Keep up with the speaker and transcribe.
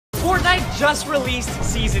Fortnite just released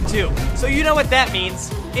Season 2, so you know what that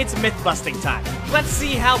means. It's myth-busting time. Let's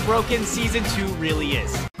see how broken Season 2 really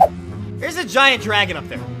is. There's a giant dragon up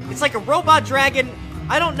there. It's like a robot dragon.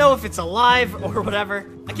 I don't know if it's alive or whatever.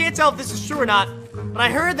 I can't tell if this is true or not, but I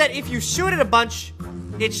heard that if you shoot it a bunch,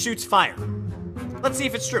 it shoots fire. Let's see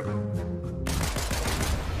if it's true.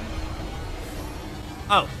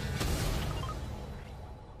 Oh.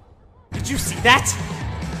 Did you see that?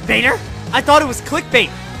 Vader? I thought it was clickbait.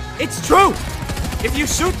 It's true. If you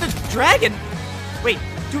shoot the dragon... Wait,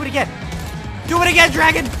 do it again. Do it again,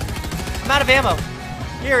 dragon. I'm out of ammo.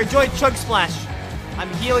 Here, enjoy Chug Splash.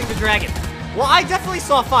 I'm healing the dragon. Well, I definitely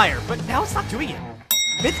saw fire, but now it's not doing it.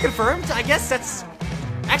 Myth confirmed? I guess that's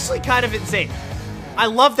actually kind of insane. I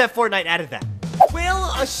love that Fortnite added that.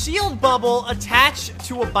 Will a shield bubble attach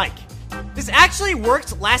to a bike? This actually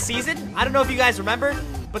worked last season. I don't know if you guys remember,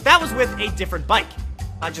 but that was with a different bike.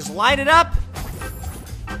 I just line it up.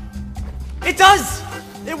 It does!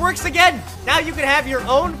 It works again! Now you can have your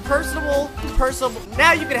own personal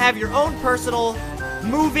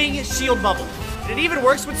moving shield bubble. And it even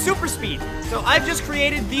works with super speed. So I've just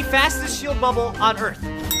created the fastest shield bubble on Earth.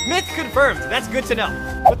 Myth confirmed. That's good to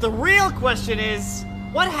know. But the real question is,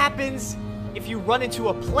 what happens if you run into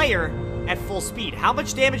a player at full speed? How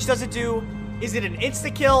much damage does it do? Is it an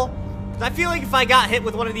insta-kill? I feel like if I got hit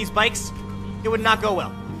with one of these bikes, it would not go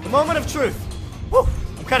well. The moment of truth. Whew,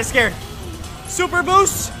 I'm kind of scared. Super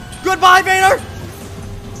boost. Goodbye, Vader.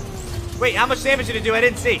 Wait, how much damage did it do? I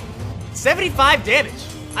didn't see. 75 damage.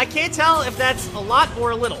 I can't tell if that's a lot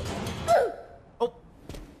or a little. Oh.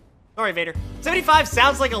 Sorry, Vader. 75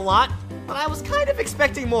 sounds like a lot, but I was kind of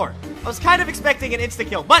expecting more. I was kind of expecting an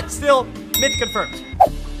insta-kill, but still, myth confirmed.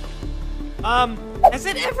 Has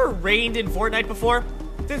it ever rained in Fortnite before?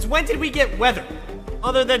 Since when did we get weather?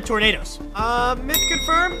 Other than tornadoes. Myth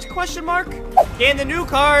confirmed? Question mark? Can the new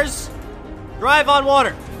cars drive on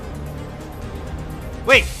water?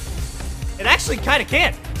 Wait. It actually kind of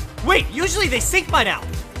can. Wait, usually they sink by now.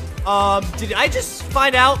 Did I just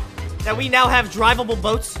find out that we now have drivable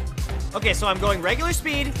boats? Okay, so I'm going regular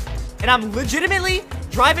speed, and I'm legitimately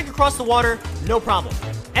driving across the water, no problem.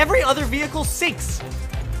 Every other vehicle sinks.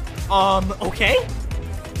 Okay?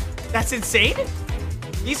 That's insane?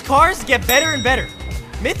 These cars get better and better.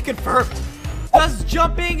 Myth confirmed. Does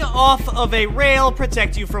jumping off of a rail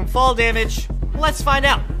protect you from fall damage? Let's find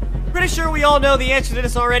out. Pretty sure we all know the answer to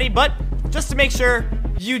this already, but just to make sure,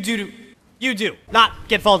 you do not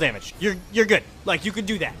get fall damage. You're good. Like, you could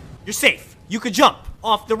do that. You're safe. You could jump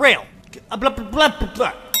off the rail. Blah, blah, blah, blah,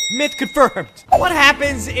 blah. Myth confirmed. What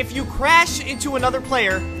happens if you crash into another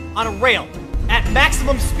player on a rail at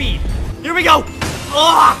maximum speed? Here we go.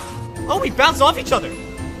 Oh, we bounce off each other.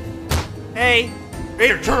 Hey.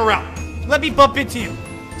 Vader, turn around. Let me bump into you.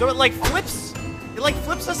 So it like flips? It like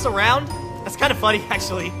flips us around? That's kind of funny,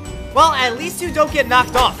 actually. Well, at least you don't get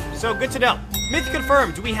knocked off, so good to know. Myth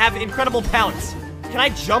confirmed, we have incredible balance. Can I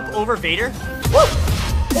jump over Vader? Woo!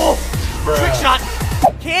 Oh! Bruh. Trick shot!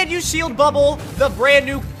 Can you shield bubble the brand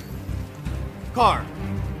new car?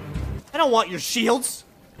 I don't want your shields.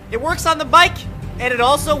 It works on the bike, and it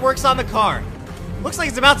also works on the car. Looks like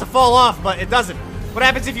it's about to fall off, but it doesn't. What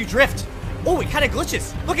happens if you drift? Oh, it kind of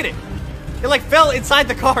glitches. Look at it. It like fell inside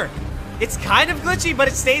the car. It's kind of glitchy, but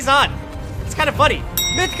it stays on. It's kind of funny.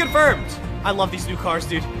 Myth confirmed. I love these new cars,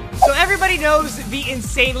 dude. So everybody knows the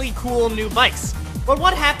insanely cool new bikes. But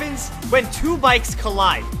what happens when two bikes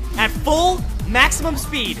collide at full maximum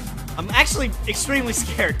speed? I'm actually extremely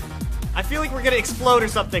scared. I feel like we're gonna explode or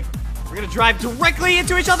something. We're gonna drive directly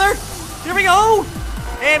into each other. Here we go.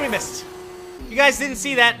 And we missed. You guys didn't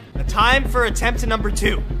see that. A time for attempt number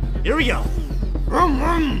 2. Here we go. Vroom,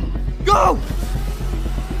 vroom. Go!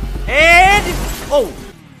 And... oh,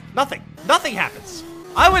 nothing. Nothing happens.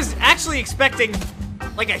 I was actually expecting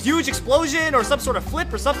like a huge explosion or some sort of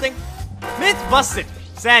flip or something. Myth busted.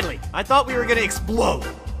 Sadly, I thought we were gonna explode.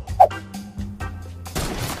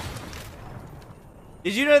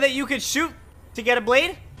 Did you know that you could shoot to get a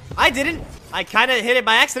blade? I didn't. I kind of hit it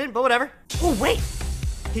by accident, but whatever. Oh, wait.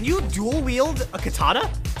 Can you dual wield a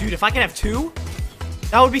katana? Dude, if I can have 2,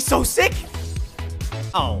 that would be so sick.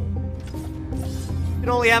 Oh. You can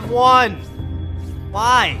only have 1.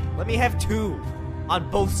 Why? Let me have 2 on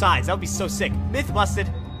both sides. That would be so sick. Myth busted.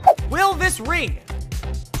 Will this ring?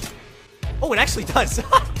 Oh, it actually does.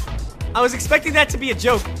 I was expecting that to be a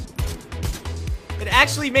joke. It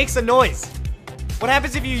actually makes a noise. What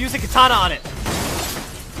happens if you use a katana on it?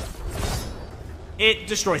 It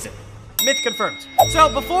destroys it. Myth confirmed.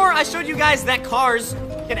 So before I showed you guys that cars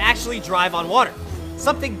can actually drive on water.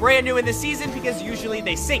 Something brand new in this season because usually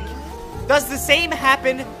they sink. Does the same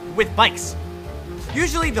happen with bikes?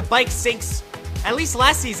 Usually the bike sinks, at least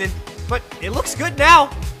last season, but it looks good now.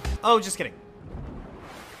 Oh, just kidding.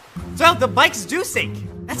 So the bikes do sink.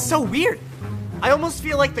 That's so weird. I almost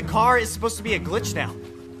feel like the car is supposed to be a glitch now.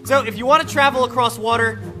 So if you want to travel across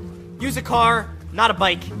water, use a car, not a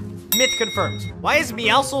bike. Myth confirmed. Why is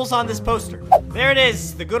Meowscles on this poster? There it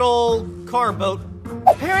is, the good old car boat.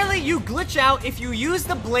 Apparently you glitch out if you use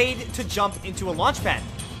the blade to jump into a launch pad.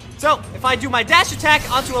 So if I do my dash attack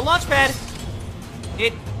onto a launch pad,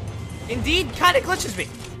 it indeed kind of glitches me.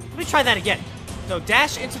 Let me try that again. So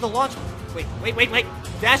dash into the launch. Wait.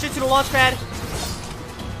 Dash into the launch pad.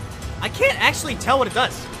 I can't actually tell what it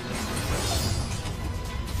does.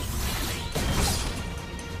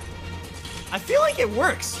 I feel like it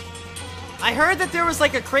works. I heard that there was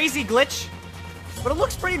like a crazy glitch, but it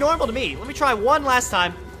looks pretty normal to me. Let me try one last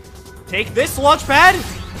time. Take this launch pad.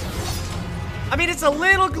 I mean, it's a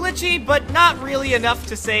little glitchy, but not really enough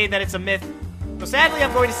to say that it's a myth. So sadly,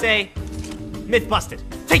 I'm going to say myth busted.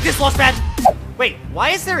 Take this launch pad. Wait, why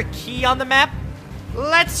is there a key on the map?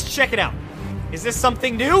 Let's check it out. Is this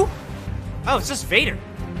something new? Oh, it's just Vader.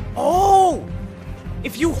 Oh!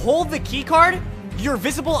 If you hold the key card, you're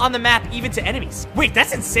visible on the map even to enemies. Wait,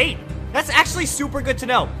 that's insane. That's actually super good to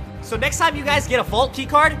know. So next time you guys get a vault key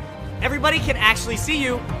card, everybody can actually see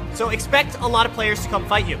you. So expect a lot of players to come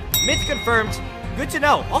fight you. Myth confirmed. Good to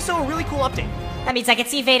know. Also a really cool update. That means I can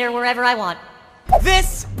see Vader wherever I want.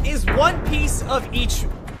 This is one piece of each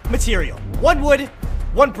material. One wood,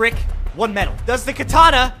 one brick, one metal. Does the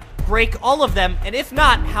katana break all of them? And if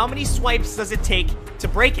not, how many swipes does it take to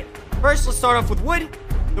break it? First, let's start off with wood,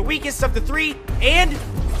 the weakest of the three, and it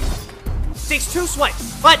takes 2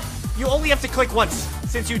 swipes. But you only have to click once,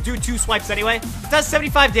 since you do 2 swipes anyway. It does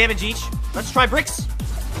 75 damage each. Let's try bricks.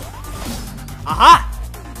 Aha!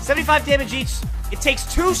 75 damage each. It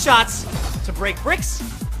takes 2 shots to break bricks.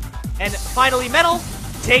 And finally, metal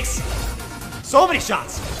takes so many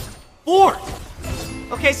shots. 4.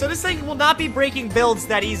 Okay, so this thing will not be breaking builds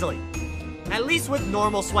that easily. At least with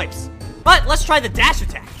normal swipes. But let's try the dash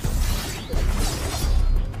attack.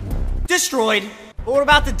 Destroyed. But what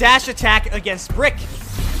about the dash attack against brick?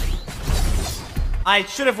 I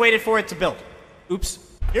should have waited for it to build. Oops.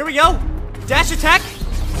 Here we go. Dash attack.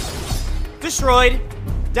 Destroyed.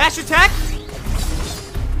 Dash attack.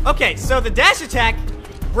 Okay, so the dash attack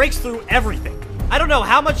breaks through everything. I don't know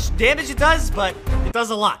how much damage it does, but it does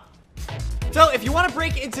a lot. So if you want to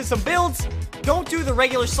break into some builds, don't do the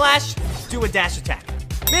regular slash, do a dash attack.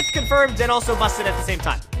 Myth confirmed and also busted at the same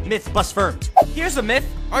time. Myth bust-firmed. Here's a myth.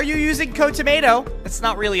 Are you using code tomato? It's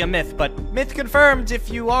not really a myth, but myth confirmed. If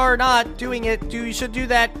you are not doing it, you should do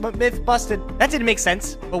that, but myth busted. That didn't make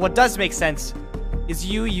sense, but what does make sense is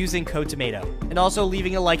you using code tomato and also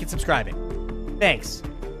leaving a like and subscribing. Thanks.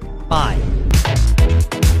 Bye.